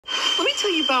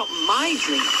tell you about my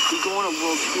dream. We go on a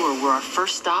world tour where our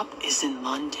first stop is in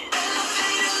London.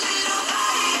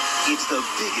 It's the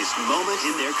biggest moment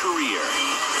in their career.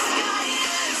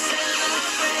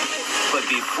 But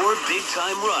before Big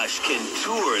Time Rush can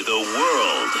tour the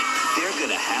world, they're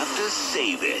gonna have to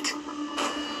save it.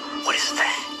 What is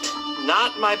that?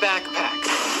 Not my backpack.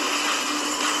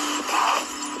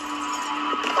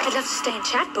 I'd love to stay and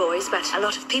chat, boys, but a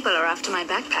lot of people are after my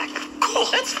backpack. Cool,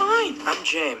 that's fine. I'm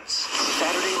James.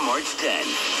 Saturday, March 10.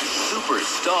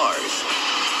 Superstars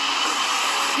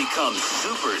become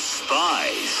super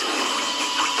spies.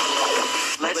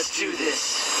 Let's do this.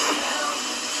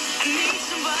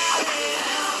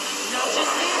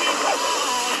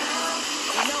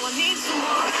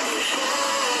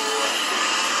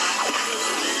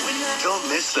 Don't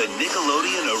miss the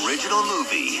Nickelodeon original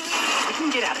movie. We can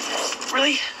get out of this.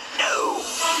 Really? No.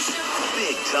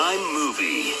 Big Time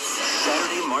Movie.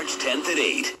 Saturday, March 10th at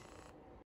 8.